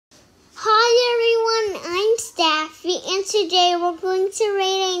Sophie, and today we're going to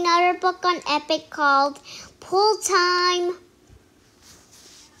read another book on epic called PooL Time.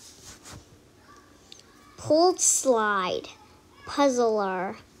 PooL Slide.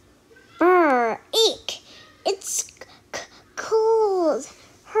 Puzzler. Brr, eek, it's cold.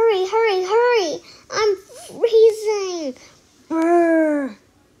 Hurry, hurry, hurry. I'm freezing. Brr.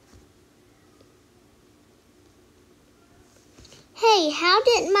 Hey, how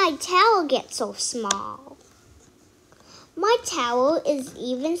did my towel get so small? My towel is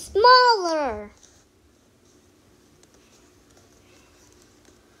even smaller.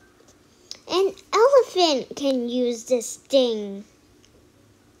 An elephant can use this thing.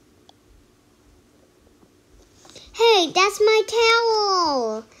 Hey, that's my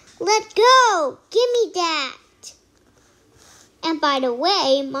towel. Let go. Give me that. And by the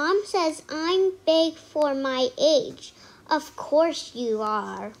way, Mom says I'm big for my age. Of course you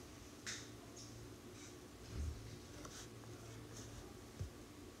are.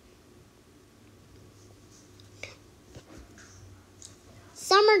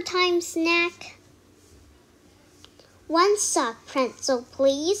 Summertime snack. One soft pretzel,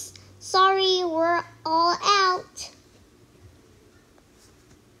 please. Sorry, we're all out.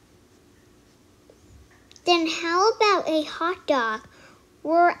 Then how about a hot dog?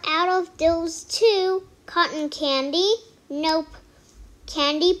 We're out of those too. Cotton candy? Nope.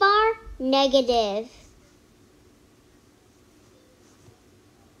 Candy bar? Negative.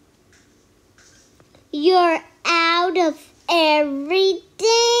 You're out of everything?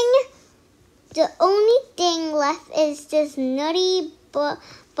 The only thing left is this nutty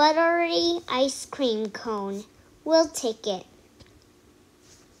buttery ice cream cone. We'll take it.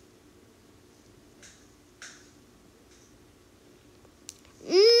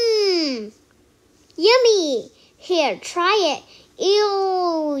 Mmm. Yummy. Here, try it.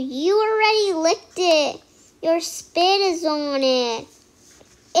 Ew, you already licked it. Your spit is on it.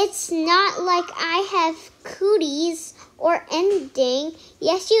 It's not like I have cooties or anything.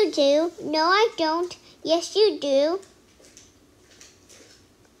 Yes, you do. No, I don't. Yes, you do.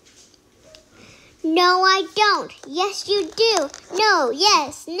 No, I don't. Yes, you do. No,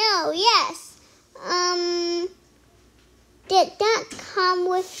 yes, no, yes. Did that come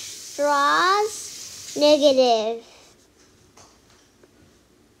with straws? Negative.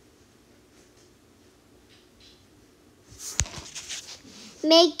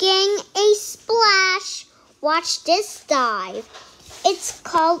 Making a splash. Watch this dive. It's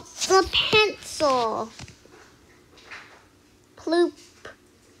called the pencil. Ploop.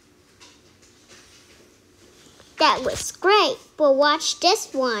 That was great, but watch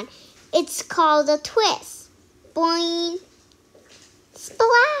this one. It's called a twist. Boing.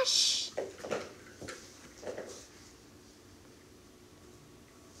 Splash.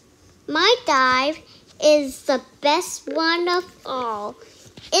 My dive is the best one of all.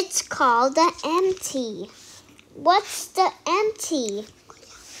 It's called the empty. What's the empty?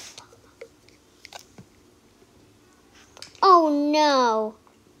 Oh no.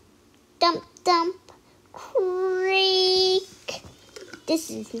 Dump, dump, creak. This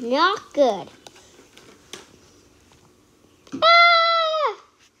is not good. Ah!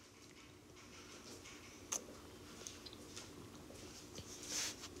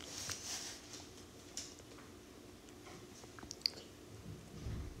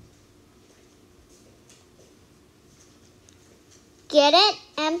 Get it?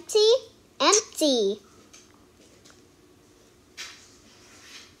 Empty? Empty.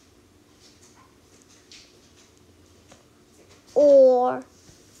 Or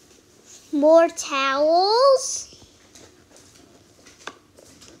more towels?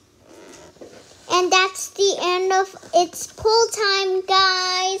 And that's the end of It's PooL Time,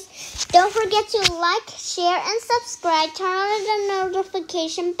 guys. Don't forget to like, share, and subscribe. Turn on the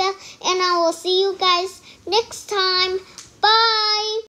notification bell, and I will see you guys next time. Bye.